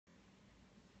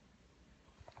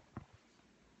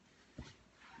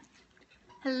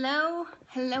Hello,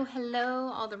 hello,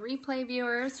 hello, all the replay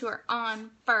viewers who are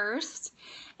on first.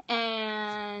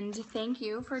 And thank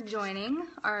you for joining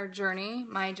our journey,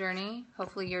 my journey,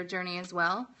 hopefully your journey as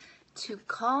well, to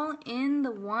call in the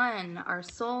one, our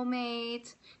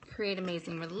soulmate, create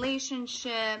amazing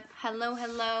relationship. Hello,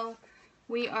 hello.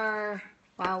 We've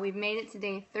made it to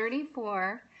day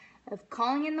 34 of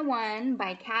Calling in the One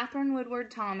by Catherine Woodward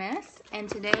Thomas. And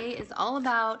today is all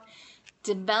about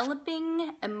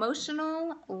developing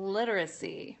emotional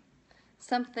literacy,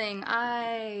 something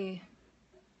I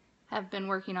have been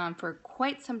working on for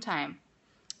quite some time.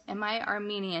 Am I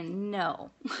Armenian?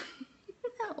 No.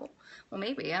 No. Well,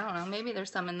 maybe. I don't know. Maybe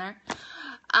there's some in there.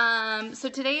 So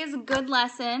today is a good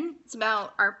lesson. It's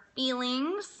about our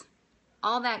feelings,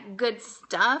 all that good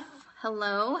stuff.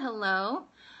 Hello, hello.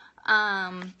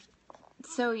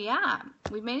 So yeah,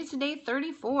 we've made it to day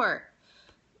 34.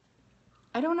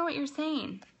 I don't know what you're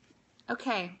saying.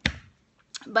 Okay.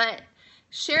 But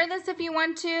share this if you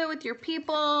want to with your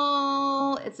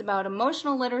people. It's about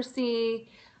emotional literacy.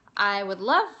 I would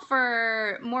love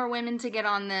for more women to get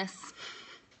on this.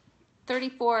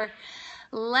 34.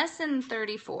 Lesson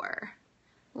 34.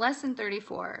 Lesson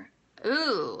 34.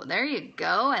 Ooh, there you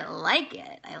go. I like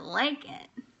it. I like it.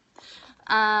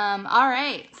 All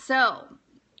right. So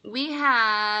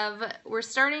we're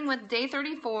starting with day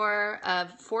 34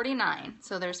 of 49.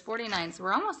 So there's 49. So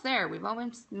we're almost there. We've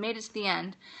almost made it to the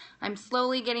end. I'm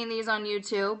slowly getting these on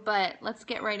YouTube, but let's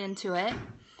get right into it.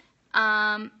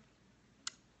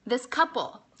 This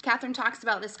couple, Catherine talks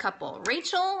about this couple,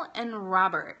 Rachel and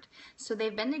Robert. So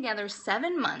they've been together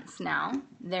 7 months now.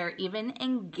 They're even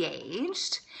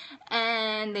engaged,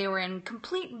 and they were in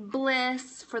complete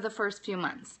bliss for the first few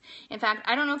months. In fact,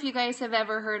 I don't know if you guys have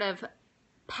ever heard of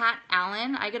Pat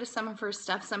Allen. I go to some of her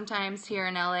stuff sometimes here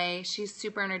in LA. She's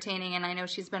super entertaining, and I know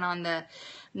she's been on the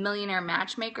Millionaire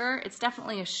Matchmaker. It's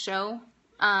definitely a show,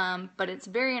 but it's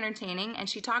very entertaining, and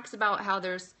she talks about how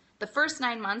there's the first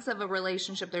 9 months of a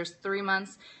relationship, there's 3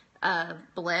 months of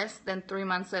bliss, then 3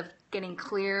 months of getting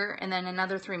clear, and then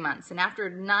another 3 months. And after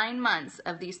 9 months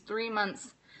of these 3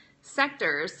 months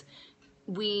sectors,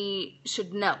 we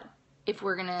should know if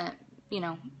we're gonna,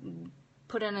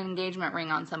 put an engagement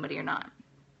ring on somebody or not.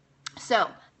 So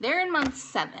they're in month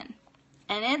 7,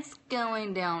 and it's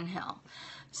going downhill.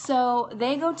 So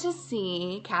they go to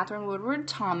see Catherine Woodward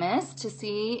Thomas to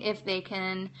see if they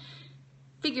can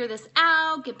figure this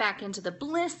out, get back into the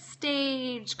bliss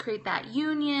stage, create that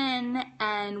union,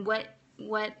 and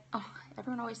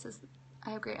everyone always says,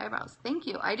 I have great eyebrows. Thank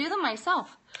you. I do them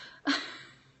myself.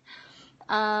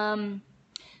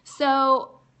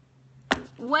 So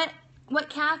what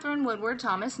Catherine Woodward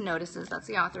Thomas notices, that's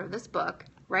the author of this book,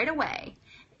 right away,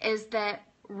 is that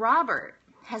Robert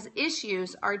has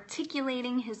issues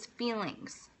articulating his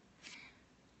feelings.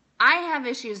 I have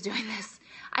issues doing this.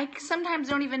 I sometimes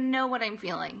don't even know what I'm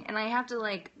feeling, and I have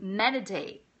to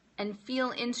meditate and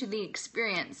feel into the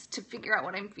experience to figure out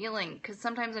what I'm feeling, because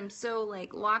sometimes I'm so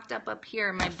locked up here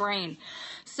in my brain.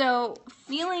 So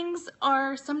feelings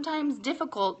are sometimes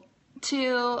difficult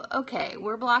to, okay,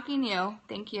 we're blocking you,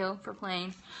 thank you for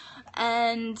playing,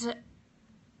 and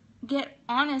get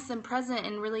honest and present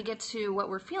and really get to what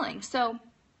we're feeling. So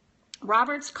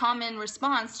Robert's common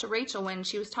response to Rachel when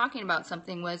she was talking about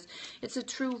something was, it's a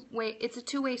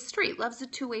two-way street. Love's a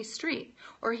two-way street.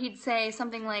 Or he'd say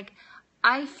something like,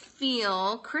 I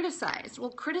feel criticized.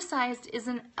 Well, criticized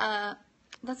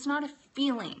that's not a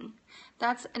feeling.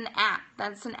 That's an act.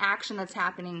 That's an action that's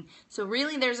happening. So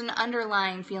really there's an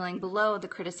underlying feeling below the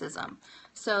criticism.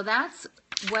 So that's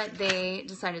what they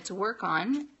decided to work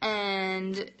on.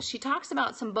 And she talks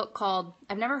about some book called,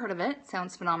 I've never heard of it,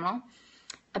 sounds phenomenal,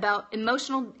 about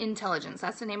emotional intelligence.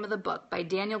 That's the name of the book, by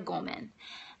Daniel Goleman.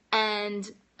 And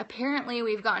apparently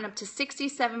we've gotten up to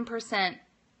 67%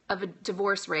 of a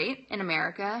divorce rate in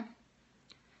America.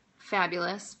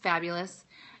 Fabulous, fabulous.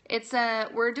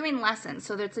 We're doing lessons,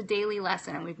 so it's a daily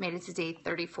lesson, and we've made it to day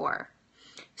 34.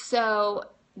 So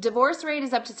divorce rate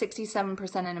is up to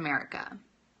 67% in America.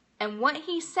 And what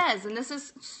he says, and this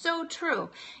is so true,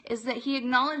 is that he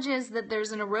acknowledges that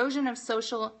there's an erosion of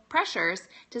social pressures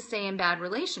to stay in bad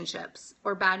relationships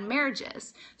or bad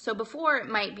marriages. So before, it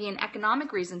might be an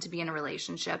economic reason to be in a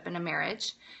relationship, in a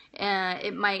marriage.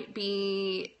 It might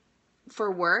be for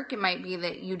work. It might be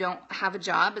that you don't have a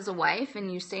job as a wife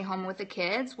and you stay home with the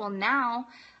kids. Well, now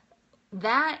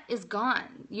that is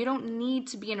gone. You don't need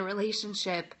to be in a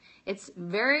relationship. It's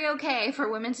very okay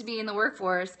for women to be in the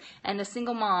workforce and a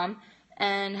single mom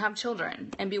and have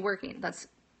children and be working. That's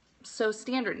so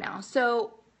standard now.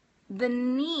 So the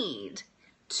need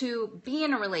to be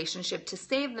in a relationship, to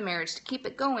save the marriage, to keep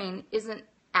it going, isn't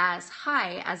as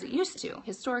high as it used to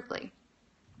historically.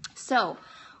 So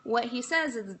what he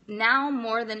says is now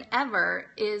more than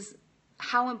ever is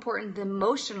how important the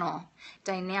emotional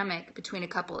dynamic between a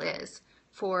couple is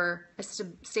for a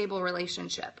stable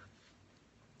relationship.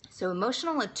 So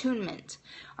emotional attunement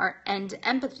and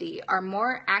empathy are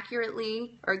more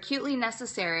accurately or acutely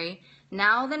necessary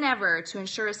now than ever to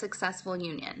ensure a successful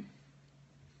union.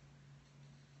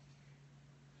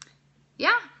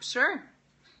 Yeah, sure.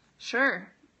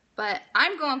 But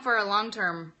I'm going for a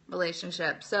long-term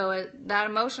relationship, so that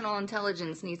emotional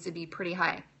intelligence needs to be pretty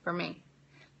high for me.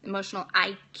 Emotional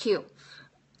IQ.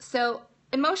 So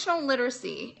emotional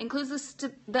literacy includes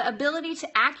the ability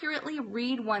to accurately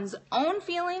read one's own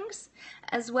feelings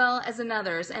as well as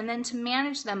another's, and then to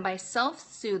manage them by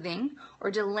self-soothing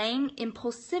or delaying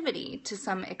impulsivity to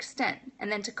some extent, and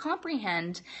then to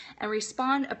comprehend and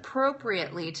respond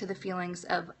appropriately to the feelings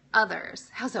of others.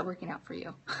 How's that working out for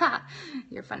you? Ha!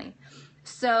 You're funny.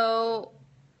 So,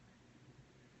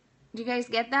 do you guys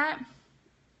get that?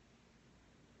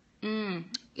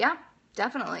 Yeah,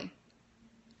 definitely.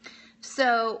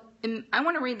 So, I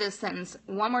want to read this sentence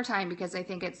one more time because I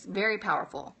think it's very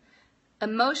powerful.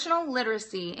 Emotional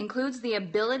literacy includes the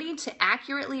ability to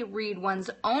accurately read one's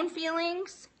own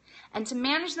feelings and to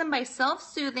manage them by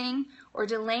self-soothing or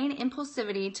delaying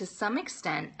impulsivity to some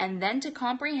extent, and then to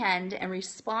comprehend and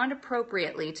respond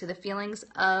appropriately to the feelings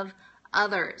of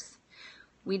others.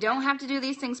 We don't have to do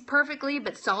these things perfectly,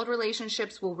 but solid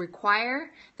relationships will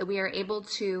require that we are able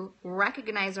to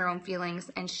recognize our own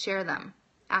feelings and share them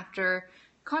after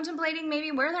contemplating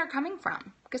maybe where they're coming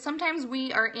from. Because sometimes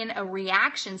we are in a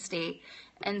reaction state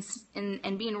and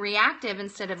being reactive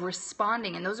instead of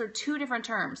responding, and those are two different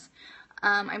terms.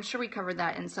 I'm sure we covered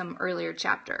that in some earlier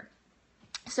chapter.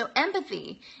 So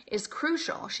empathy is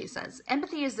crucial, she says.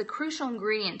 Empathy is the crucial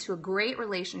ingredient to a great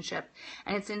relationship,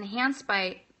 and it's enhanced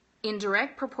by in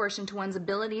direct proportion to one's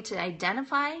ability to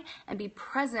identify and be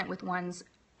present with one's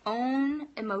own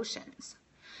emotions.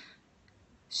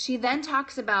 She then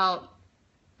talks about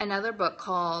another book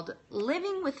called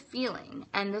Living with Feeling,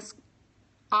 and this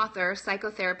author,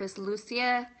 psychotherapist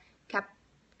Lucia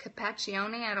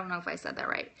Capacchione, I don't know if I said that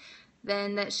right,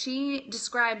 then that she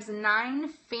describes 9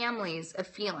 families of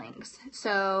feelings.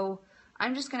 So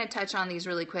I'm just going to touch on these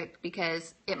really quick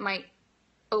because it might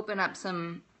open up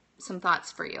some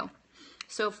thoughts for you.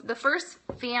 So the first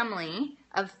family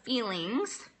of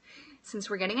feelings, since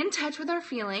we're getting in touch with our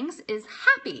feelings, is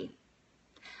happy.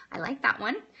 I like that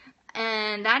one.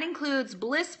 And that includes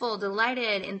blissful,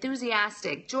 delighted,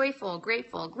 enthusiastic, joyful,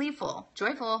 grateful, gleeful.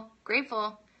 Joyful,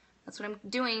 grateful. That's what I'm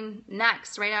doing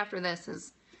next, right after this,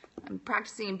 is I'm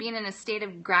practicing being in a state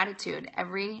of gratitude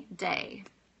every day.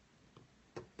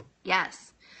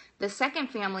 Yes. The second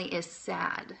family is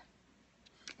sad.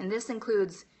 And this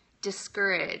includes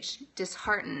discouraged,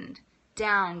 disheartened,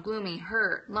 down, gloomy,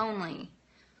 hurt, lonely.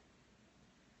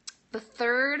 The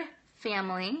third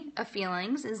family of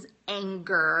feelings is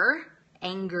anger,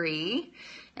 angry,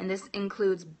 and this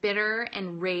includes bitter,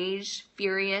 enraged,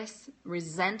 furious,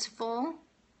 resentful.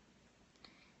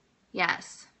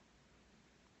 Yes.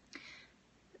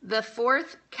 The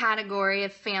fourth category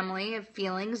of family of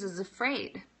feelings is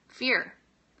afraid, fear,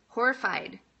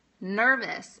 horrified,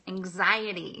 nervous,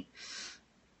 anxiety,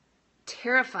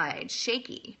 terrified,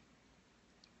 shaky.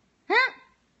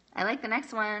 I like the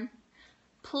next one.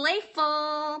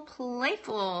 Playful,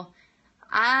 playful.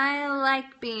 I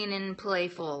like being in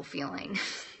playful feeling.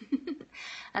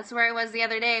 That's where I was the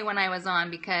other day when I was on,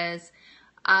 because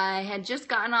I had just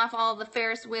gotten off all the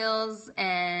Ferris wheels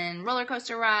and roller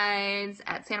coaster rides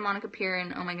at Santa Monica Pier,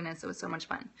 and oh my goodness, it was so much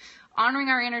fun. Honoring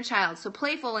our inner child. So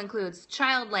playful includes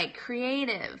childlike,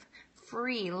 creative,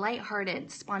 free,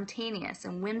 lighthearted, spontaneous,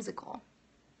 and whimsical.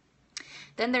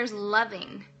 Then there's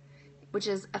loving, which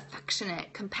is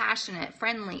affectionate, compassionate,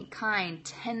 friendly, kind,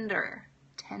 tender.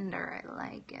 Tender, I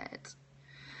like it.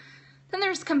 Then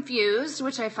there's confused,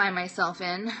 which I find myself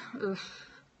in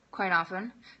quite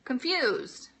often.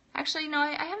 Confused. Actually, no,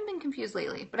 I haven't been confused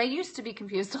lately, but I used to be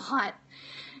confused a lot.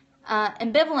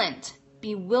 Ambivalent,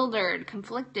 bewildered,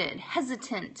 conflicted,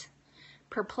 hesitant,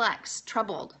 perplexed,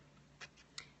 troubled.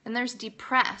 Then there's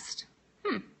depressed.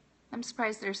 I'm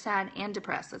surprised they're sad and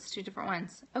depressed. That's 2 different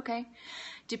ones. Okay.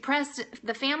 Depressed,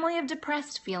 the family of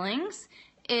depressed feelings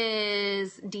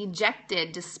is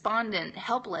dejected, despondent,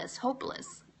 helpless,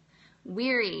 hopeless,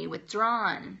 weary,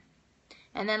 withdrawn.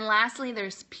 And then lastly,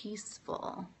 there's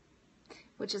peaceful,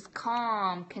 which is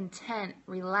calm, content,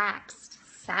 relaxed,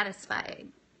 satisfied,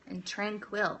 and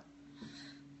tranquil.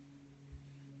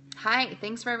 Hi,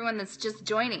 thanks for everyone that's just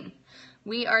joining.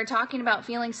 We are talking about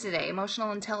feelings today,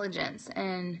 emotional intelligence,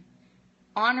 and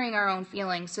honoring our own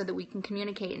feelings so that we can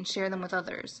communicate and share them with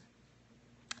others.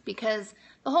 Because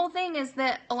the whole thing is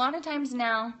that a lot of times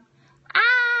now,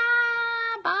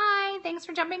 bye, thanks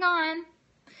for jumping on.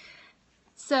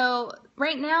 So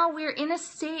right now we're in a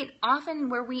state often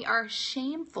where we are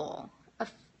shameful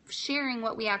of sharing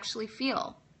what we actually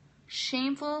feel.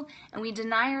 Shameful, and we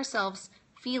deny ourselves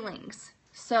feelings.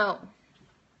 So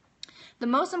the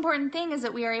most important thing is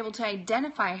that we are able to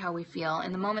identify how we feel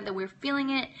in the moment that we're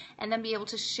feeling it, and then be able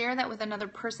to share that with another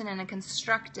person in a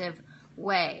constructive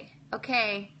way.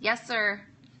 Okay, yes sir,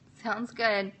 sounds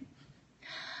good.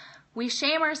 We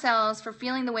shame ourselves for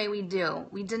feeling the way we do.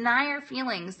 We deny our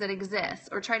feelings that exist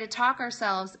or try to talk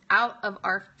ourselves out of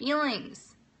our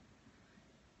feelings.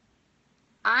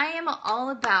 I am all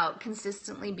about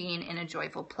consistently being in a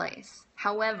joyful place.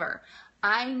 However,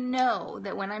 I know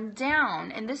that when I'm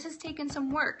down, and this has taken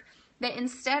some work, that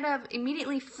instead of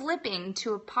immediately flipping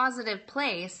to a positive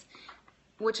place,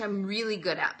 which I'm really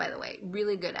good at, by the way,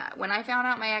 really good at. When I found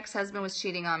out my ex-husband was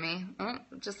cheating on me,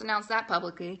 just announced that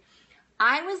publicly,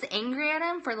 I was angry at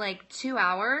him for like 2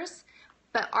 hours,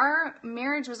 but our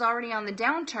marriage was already on the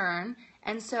downturn,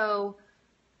 and so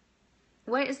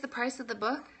what is the price of the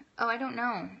book? Oh, I don't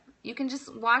know. You can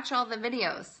just watch all the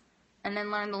videos and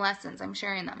then learn the lessons. I'm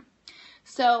sharing them.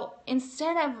 So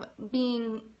instead of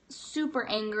being super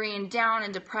angry and down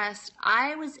and depressed,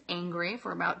 I was angry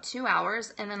for about 2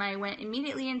 hours, and then I went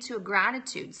immediately into a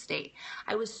gratitude state.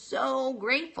 I was so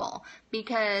grateful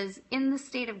because in the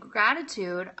state of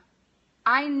gratitude,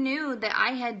 I knew that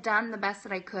I had done the best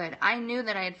that I could. I knew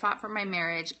that I had fought for my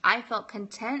marriage. I felt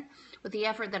content with the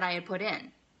effort that I had put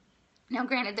in. Now,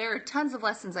 granted, there are tons of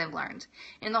lessons I've learned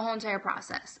in the whole entire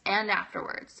process and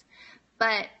afterwards,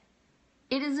 but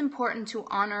it is important to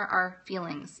honor our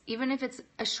feelings, even if it's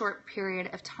a short period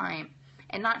of time,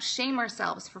 and not shame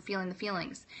ourselves for feeling the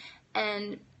feelings.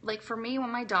 And like for me,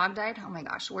 when my dog died, oh my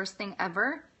gosh, worst thing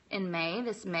ever in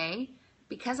this May,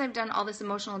 because I've done all this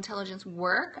emotional intelligence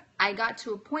work, I got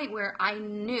to a point where I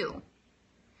knew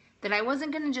that I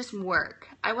wasn't going to just work.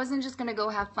 I wasn't just going to go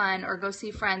have fun or go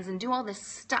see friends and do all this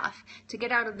stuff to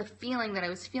get out of the feeling that I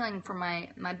was feeling for my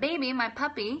baby, my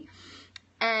puppy.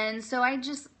 And so I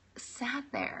just sat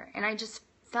there and I just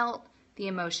felt the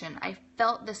emotion. I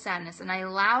felt the sadness, and I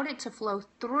allowed it to flow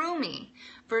through me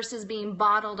versus being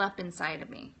bottled up inside of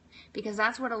me. Because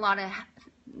that's what a lot of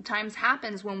times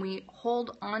happens when we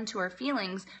hold on to our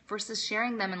feelings versus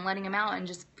sharing them and letting them out and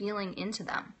just feeling into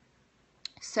them.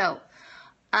 So,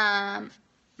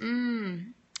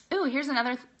 here's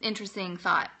another interesting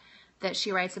thought that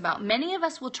she writes about. Many of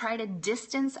us will try to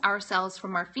distance ourselves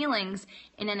from our feelings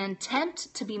in an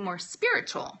attempt to be more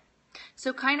spiritual.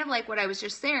 So kind of like what I was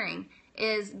just saying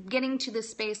is getting to the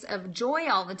space of joy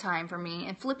all the time for me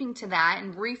and flipping to that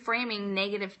and reframing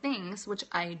negative things, which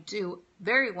I do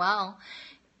very well.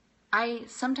 I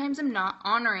sometimes am not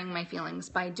honoring my feelings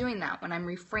by doing that when I'm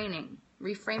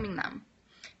reframing them.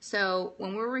 So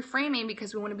when we're reframing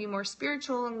because we want to be more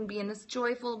spiritual and be in this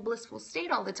joyful, blissful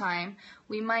state all the time,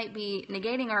 we might be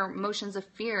negating our emotions of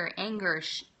fear, anger,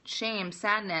 shame,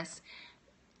 sadness,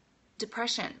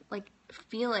 depression. Like,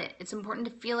 feel it. It's important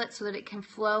to feel it so that it can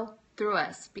flow through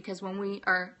us, because when we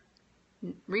are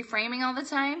reframing all the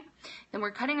time, then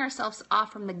we're cutting ourselves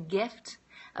off from the gift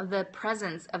of the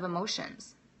presence of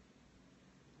emotions,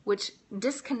 which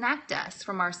disconnect us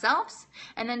from ourselves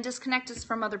and then disconnect us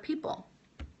from other people.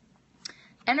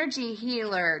 Energy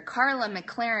healer Carla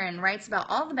McLaren writes about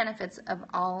all the benefits of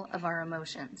all of our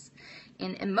emotions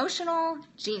in Emotional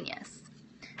Genius.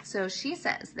 So she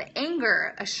says the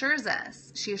anger assures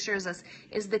us,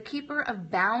 is the keeper of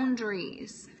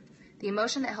boundaries, the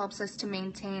emotion that helps us to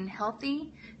maintain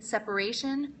healthy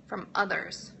separation from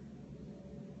others.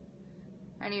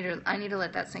 I need to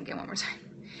let that sink in one more time.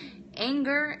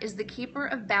 Anger is the keeper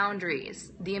of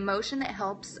boundaries, the emotion that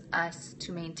helps us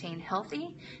to maintain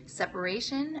healthy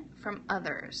separation from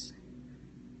others.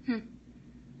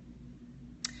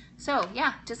 So,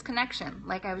 yeah, disconnection,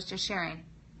 like I was just sharing.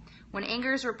 When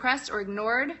anger is repressed or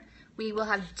ignored, we will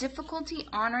have difficulty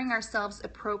honoring ourselves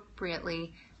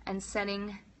appropriately and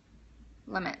setting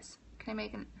limits. Can I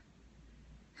make an...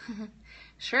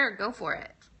 Sure, go for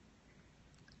it.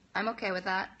 I'm okay with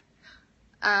that.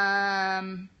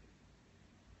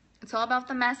 It's all about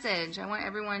the message. I want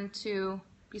everyone to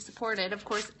be supported. Of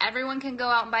course, everyone can go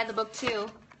out and buy the book too.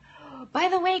 By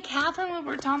the way, Catherine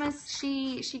Woodward Thomas,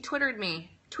 she tweeted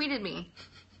me.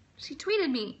 She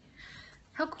tweeted me.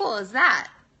 How cool is that?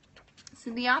 So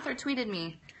the author tweeted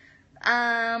me.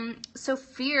 So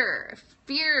fear,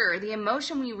 the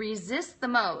emotion we resist the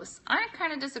most. I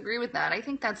kind of disagree with that. I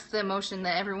think that's the emotion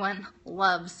that everyone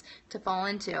loves to fall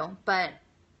into. But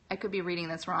I could be reading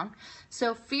this wrong.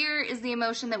 So fear is the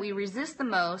emotion that we resist the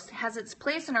most, has its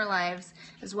place in our lives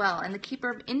as well. And the keeper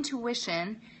of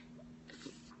intuition,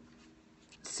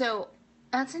 so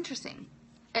that's interesting.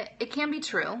 It can be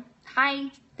true.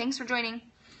 Hi, thanks for joining.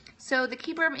 So the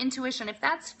keeper of intuition, if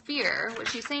that's fear, what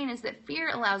she's saying is that fear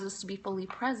allows us to be fully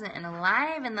present and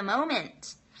alive in the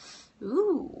moment.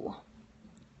 Ooh,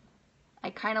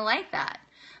 I kind of like that.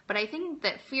 But I think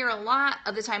that fear a lot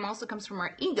of the time also comes from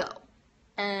our ego.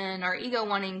 And our ego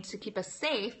wanting to keep us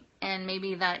safe, and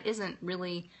maybe that isn't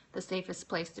really the safest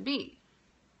place to be.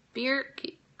 Fear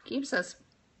keeps us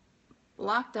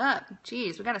locked up.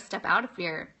 Geez, we got to step out of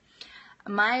fear.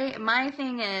 My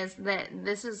thing is that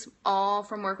this is all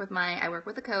from work with I work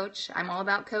with a coach. I'm all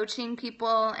about coaching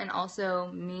people, and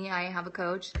also I have a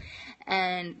coach.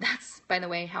 And that's, by the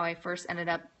way, how I first ended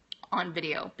up on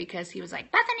video, because he was like,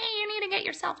 Bethany, you need to get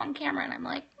yourself on camera. And I'm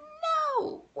like,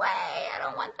 no way, I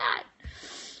don't want that.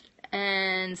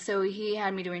 And so he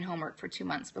had me doing homework for 2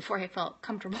 months before I felt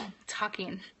comfortable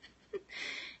talking.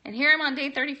 And here I'm on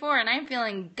day 34 and I'm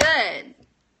feeling good.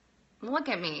 Look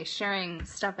at me sharing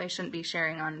stuff I shouldn't be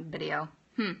sharing on video.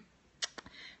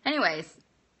 Anyways,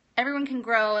 everyone can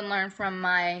grow and learn from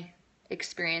my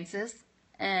experiences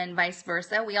and vice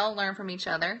versa. We all learn from each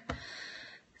other.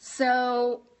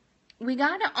 So we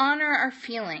got to honor our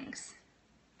feelings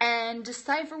and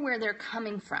decipher where they're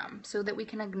coming from so that we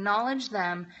can acknowledge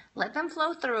them, let them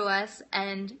flow through us,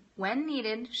 and when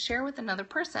needed, share with another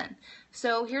person.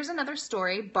 So here's another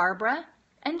story, Barbara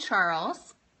and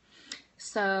Charles.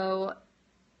 So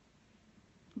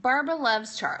Barbara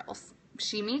loves Charles.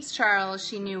 She meets Charles.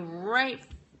 She knew right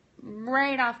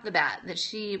off the bat that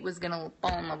she was going to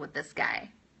fall in love with this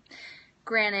guy.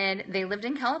 Granted, they lived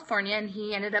in California and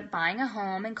he ended up buying a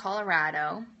home in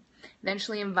Colorado.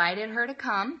 Eventually invited her to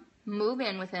come, move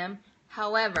in with him.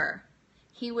 However,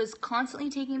 he was constantly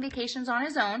taking vacations on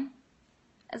his own,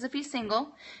 as if he's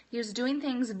single. He was doing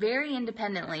things very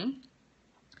independently.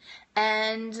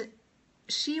 And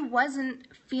she wasn't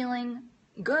feeling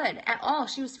good at all.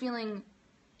 She was feeling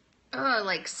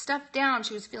like stuffed down.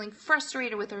 She was feeling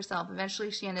frustrated with herself. Eventually,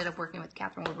 she ended up working with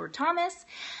Catherine Woodward Thomas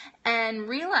and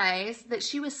realized that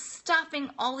she was stuffing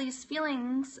all these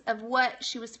feelings of what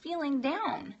she was feeling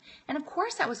down. And of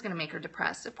course, that was going to make her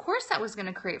depressed. Of course, that was going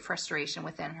to create frustration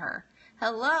within her.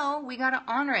 Hello, we got to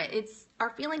honor it. Our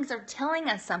feelings are telling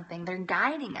us something. They're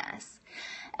guiding us.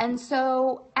 And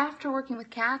so after working with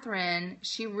Catherine,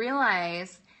 she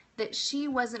realized that she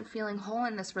wasn't feeling whole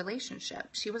in this relationship.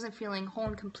 She wasn't feeling whole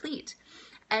and complete.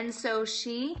 And so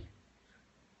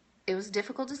it was a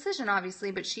difficult decision,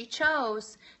 obviously, but she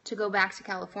chose to go back to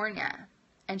California.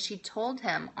 And she told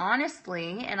him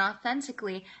honestly and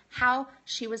authentically how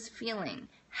she was feeling,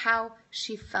 how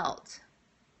she felt.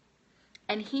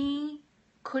 And he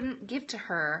couldn't give to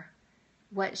her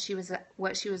what she was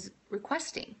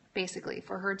requesting, basically,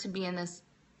 for her to be in this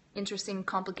interesting,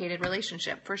 complicated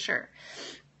relationship, for sure.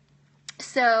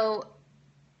 So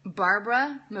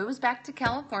Barbara moves back to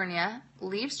California,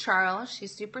 leaves Charles.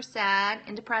 She's super sad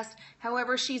and depressed.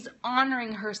 However, she's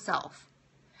honoring herself.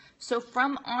 So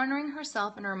from honoring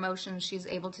herself and her emotions, she's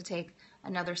able to take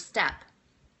another step.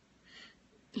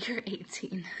 You're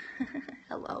 18.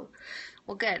 Hello.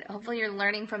 Well, good. Hopefully you're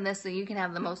learning from this so you can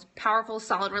have the most powerful,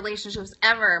 solid relationships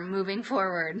ever moving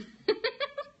forward.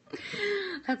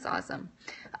 That's awesome.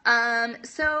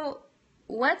 So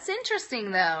what's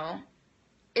interesting, though,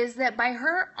 is that by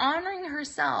her honoring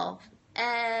herself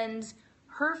and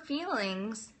her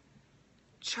feelings,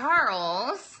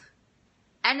 Charles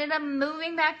ended up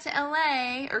moving back to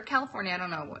LA, or California, I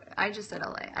don't know. I just said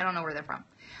LA. I don't know where they're from.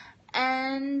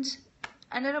 And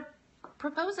ended up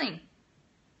proposing.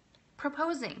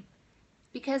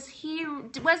 Because he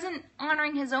wasn't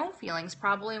honoring his own feelings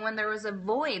probably when there was a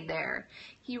void there.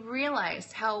 He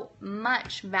realized how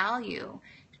much value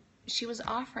she was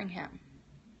offering him.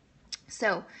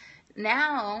 So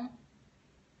now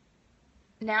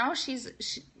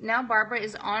Barbara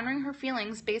is honoring her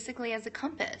feelings basically as a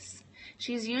compass.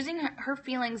 She's using her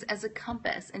feelings as a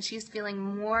compass, and she's feeling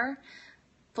more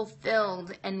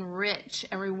fulfilled and rich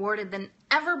and rewarded than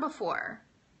ever before.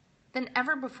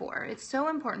 It's so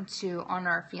important to honor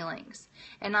our feelings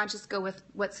and not just go with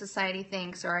what society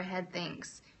thinks or our head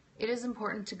thinks. It is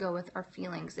important to go with our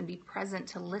feelings and be present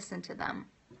to listen to them.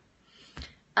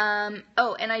 And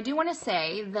I do want to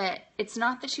say that it's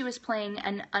not that she was playing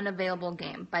an unavailable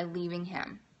game by leaving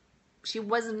him. She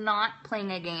was not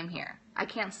playing a game here. I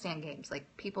can't stand games. Like,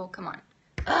 people, come on.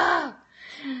 Ugh!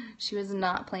 She was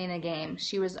not playing a game.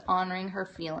 She was honoring her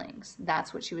feelings.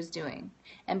 That's what she was doing.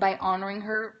 And by honoring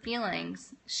her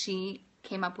feelings, she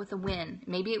came up with a win.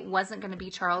 Maybe it wasn't going to be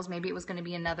Charles, maybe it was going to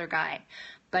be another guy,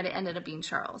 but it ended up being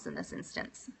Charles in this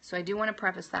instance. So I do want to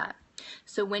preface that.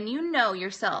 So when you know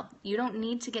yourself, you don't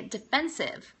need to get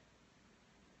defensive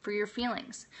for your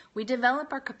feelings. We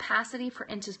develop our capacity for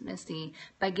intimacy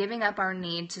by giving up our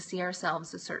need to see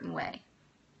ourselves a certain way.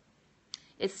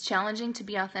 It's challenging to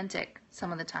be authentic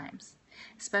some of the times,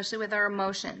 especially with our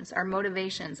emotions, our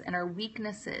motivations, and our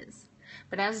weaknesses.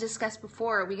 But as discussed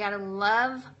before, we gotta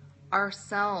love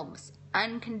ourselves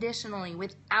unconditionally,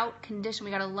 without condition.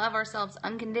 We gotta love ourselves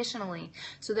unconditionally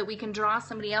so that we can draw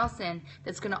somebody else in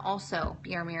that's gonna also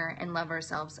be our mirror and love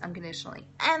ourselves unconditionally,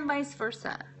 and vice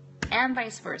versa. And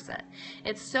vice versa.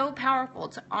 It's so powerful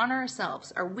to honor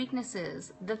ourselves, our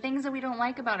weaknesses, the things that we don't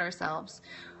like about ourselves,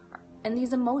 and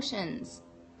these emotions,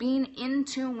 being in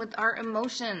tune with our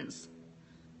emotions.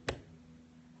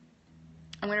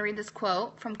 I'm going to read this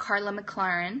quote from Carla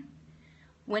McLaren.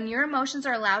 When your emotions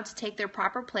are allowed to take their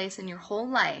proper place in your whole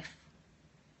life,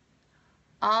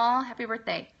 happy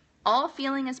birthday, all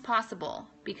feeling is possible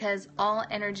because all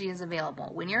energy is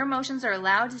available. When your emotions are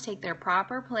allowed to take their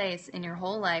proper place in your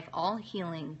whole life, all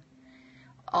healing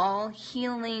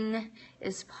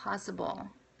is possible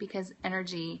because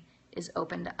energy is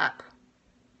opened up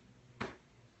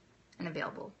and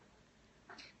available.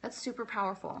 That's super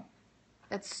powerful.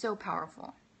 That's so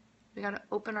powerful. We got to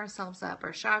open ourselves up,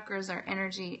 our chakras, our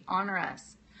energy, honor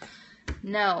us.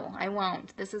 No, I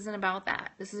won't. This isn't about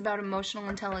that. This is about emotional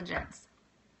intelligence.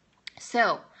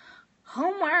 So,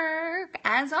 homework.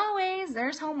 As always,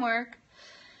 there's homework.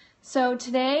 So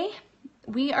today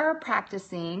we are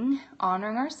practicing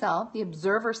honoring ourselves. The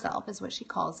observer self is what she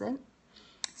calls it.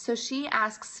 So she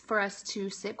asks for us to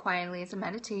sit quietly. It's a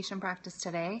meditation practice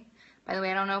today. By the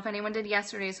way, I don't know if anyone did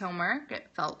yesterday's homework. It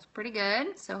felt pretty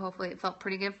good, so hopefully it felt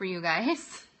pretty good for you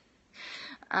guys.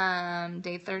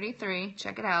 Day 33,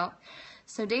 check it out.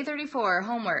 So day 34,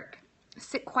 homework.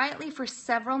 Sit quietly for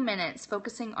several minutes,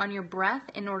 focusing on your breath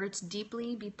in order to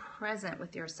deeply be present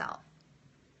with yourself.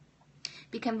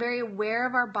 Become very aware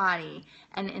of our body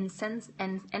and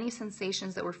any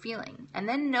sensations that we're feeling. And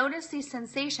then notice these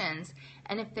sensations,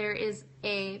 and if there is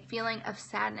a feeling of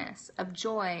sadness, of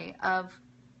joy, of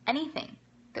anything,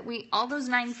 all those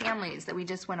 9 families that we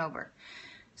just went over.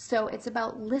 So it's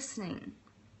about listening,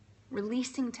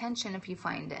 releasing tension if you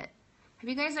find it. Have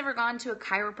you guys ever gone to a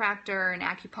chiropractor or an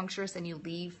acupuncturist and you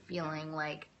leave feeling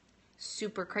like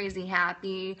super crazy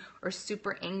happy or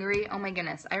super angry? Oh my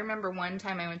goodness. I remember one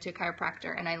time I went to a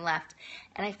chiropractor and I left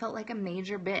and I felt like a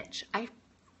major bitch. I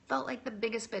felt like the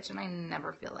biggest bitch, and I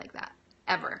never feel like that,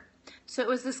 ever. So it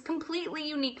was this completely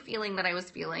unique feeling that I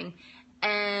was feeling.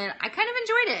 And I kind of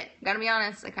enjoyed it. Gotta be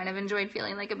honest, I kind of enjoyed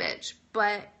feeling like a bitch.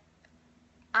 But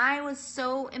I was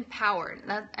so empowered.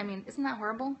 Isn't that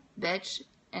horrible? Bitch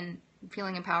and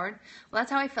feeling empowered. Well,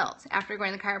 that's how I felt after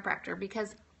going to the chiropractor,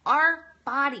 because our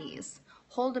bodies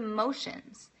hold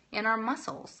emotions in our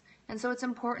muscles. And so it's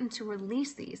important to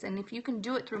release these. And if you can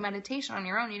do it through meditation on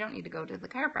your own, you don't need to go to the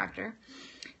chiropractor.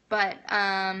 But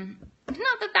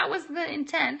not that that was the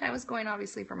intent. I was going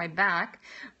obviously for my back.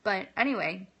 But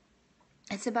anyway,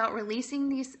 it's about releasing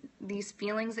these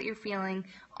feelings that you're feeling,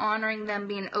 honoring them,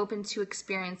 being open to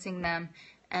experiencing them,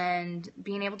 and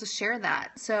being able to share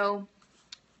that. So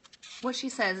what she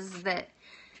says is that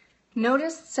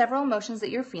notice several emotions that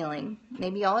you're feeling,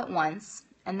 maybe all at once,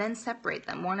 and then separate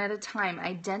them one at a time,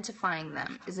 identifying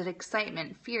them. Is it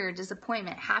excitement, fear,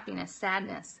 disappointment, happiness,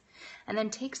 sadness? And then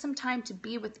take some time to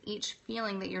be with each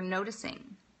feeling that you're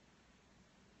noticing.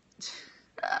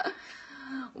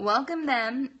 Welcome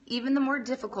them, even the more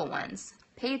difficult ones.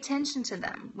 Pay attention to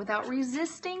them without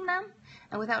resisting them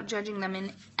and without judging them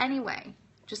in any way.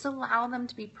 Just allow them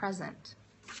to be present.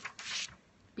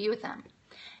 Be with them.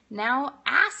 Now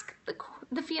ask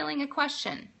the feeling a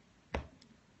question.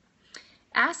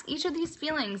 Ask each of these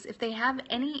feelings if they have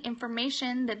any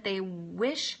information that they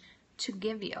wish to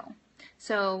give you.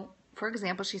 So, for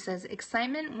example, she says,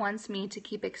 excitement wants me to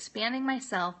keep expanding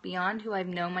myself beyond who I've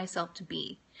known myself to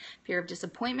be. Fear of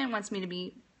disappointment wants me to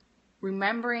be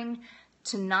remembering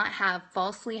to not have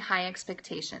falsely high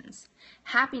expectations.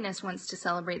 Happiness wants to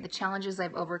celebrate the challenges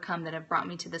I've overcome that have brought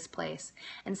me to this place.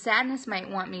 And sadness might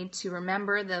want me to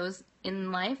remember those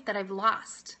in life that I've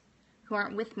lost, who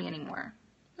aren't with me anymore.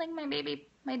 Like my baby,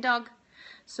 my dog.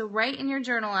 So write in your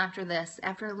journal after this,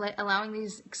 after allowing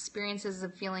these experiences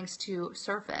of feelings to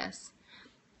surface,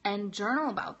 and journal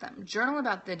about them. Journal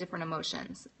about the different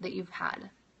emotions that you've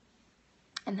had.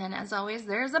 And then, as always,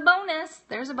 there's a bonus.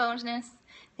 There's a bonus.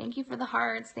 Thank you for the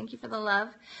hearts. Thank you for the love.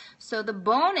 So the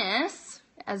bonus,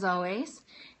 as always,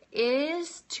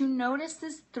 is to notice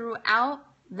this throughout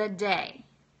the day.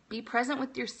 Be present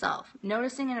with yourself,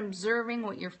 noticing and observing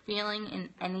what you're feeling in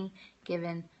any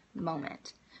given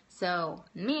moment. So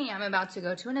me, I'm about to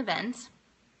go to an event,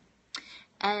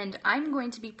 and I'm going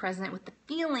to be present with the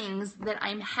feelings that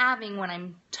I'm having when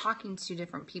I'm talking to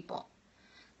different people.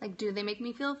 Like, do they make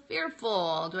me feel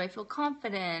fearful? Do I feel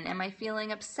confident? Am I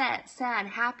feeling upset, sad,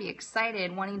 happy,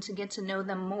 excited, wanting to get to know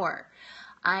them more?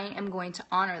 I am going to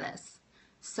honor this.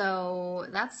 So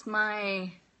that's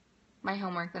my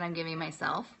homework that I'm giving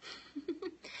myself.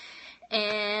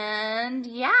 And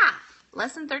yeah,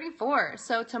 lesson 34.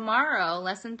 So tomorrow,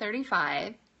 lesson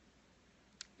 35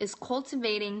 is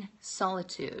cultivating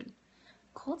solitude.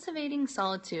 Cultivating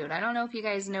solitude. I don't know if you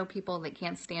guys know people that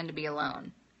can't stand to be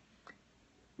alone.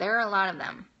 There are a lot of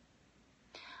them.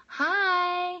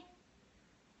 Hi.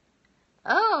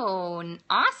 Oh,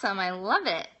 awesome. I love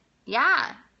it.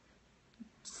 Yeah.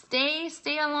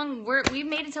 Stay along. We've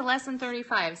made it to lesson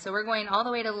 35, so we're going all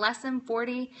the way to lesson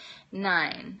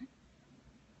 49.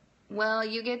 Well,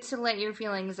 you get to let your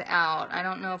feelings out. I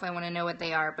don't know if I want to know what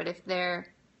they are, but if they're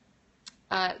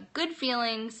good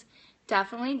feelings,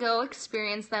 definitely go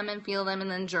experience them and feel them and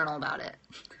then journal about it.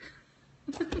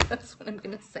 That's what I'm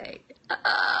going to say.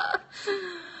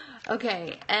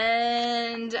 Okay,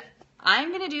 and I'm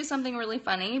going to do something really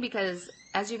funny because,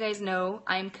 as you guys know,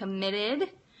 I'm committed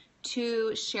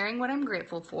to sharing what I'm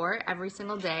grateful for every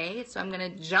single day. So I'm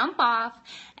going to jump off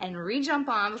and re-jump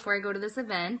on before I go to this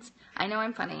event. I know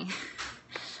I'm funny,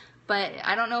 but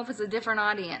I don't know if it's a different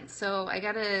audience. So I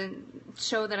got to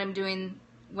show that I'm doing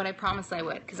what I promised I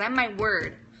would, because I'm my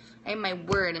word. I am my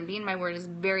word, and being my word is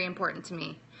very important to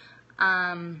me.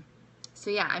 So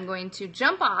yeah, I'm going to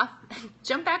jump off,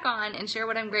 jump back on, and share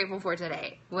what I'm grateful for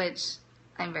today, which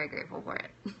I'm very grateful for it.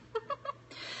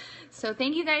 So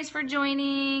thank you guys for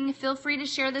joining. Feel free to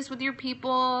share this with your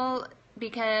people,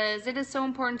 because it is so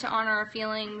important to honor our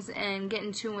feelings and get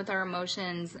in tune with our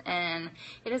emotions, and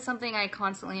it is something I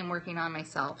constantly am working on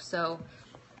myself. So,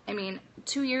 I mean,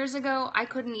 2 years ago, I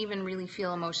couldn't even really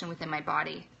feel emotion within my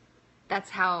body.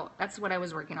 That's what I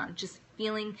was working on, just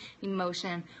feeling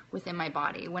emotion within my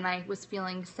body. When I was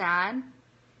feeling sad,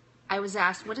 I was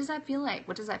asked, what does that feel like?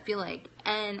 What does that feel like?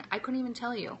 And I couldn't even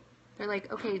tell you. They're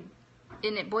like, okay,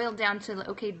 and it boiled down to,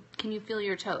 okay, can you feel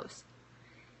your toes?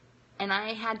 And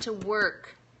I had to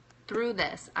work through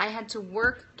this. I had to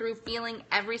work through feeling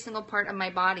every single part of my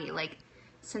body, like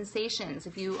sensations.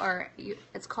 If you are,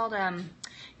 it's called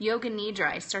Yoga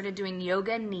Nidra. I started doing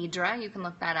Yoga Nidra. You can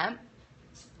look that up.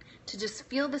 To just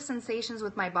feel the sensations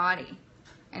with my body.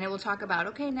 And it will talk about,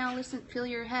 okay, now listen, feel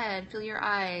your head, feel your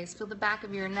eyes, feel the back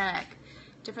of your neck,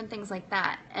 different things like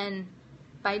that. And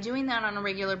by doing that on a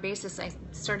regular basis, I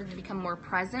started to become more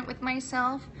present with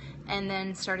myself, and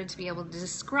then started to be able to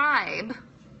describe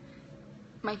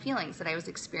my feelings that I was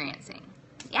experiencing.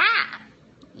 Yeah,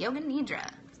 Yoga Nidra.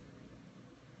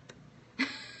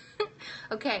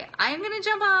 Okay, I'm going to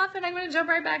jump off, and I'm going to jump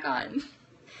right back on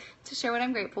to share what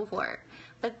I'm grateful for.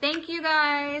 But thank you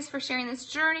guys for sharing this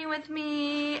journey with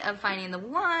me of finding the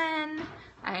one.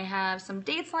 I have some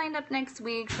dates lined up next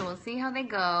week, so we'll see how they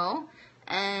go.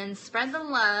 And spread the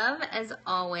love as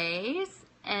always.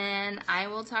 And I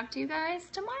will talk to you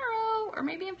guys tomorrow, or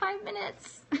maybe in 5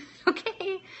 minutes.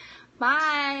 Okay,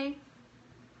 bye.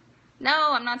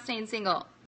 No, I'm not staying single.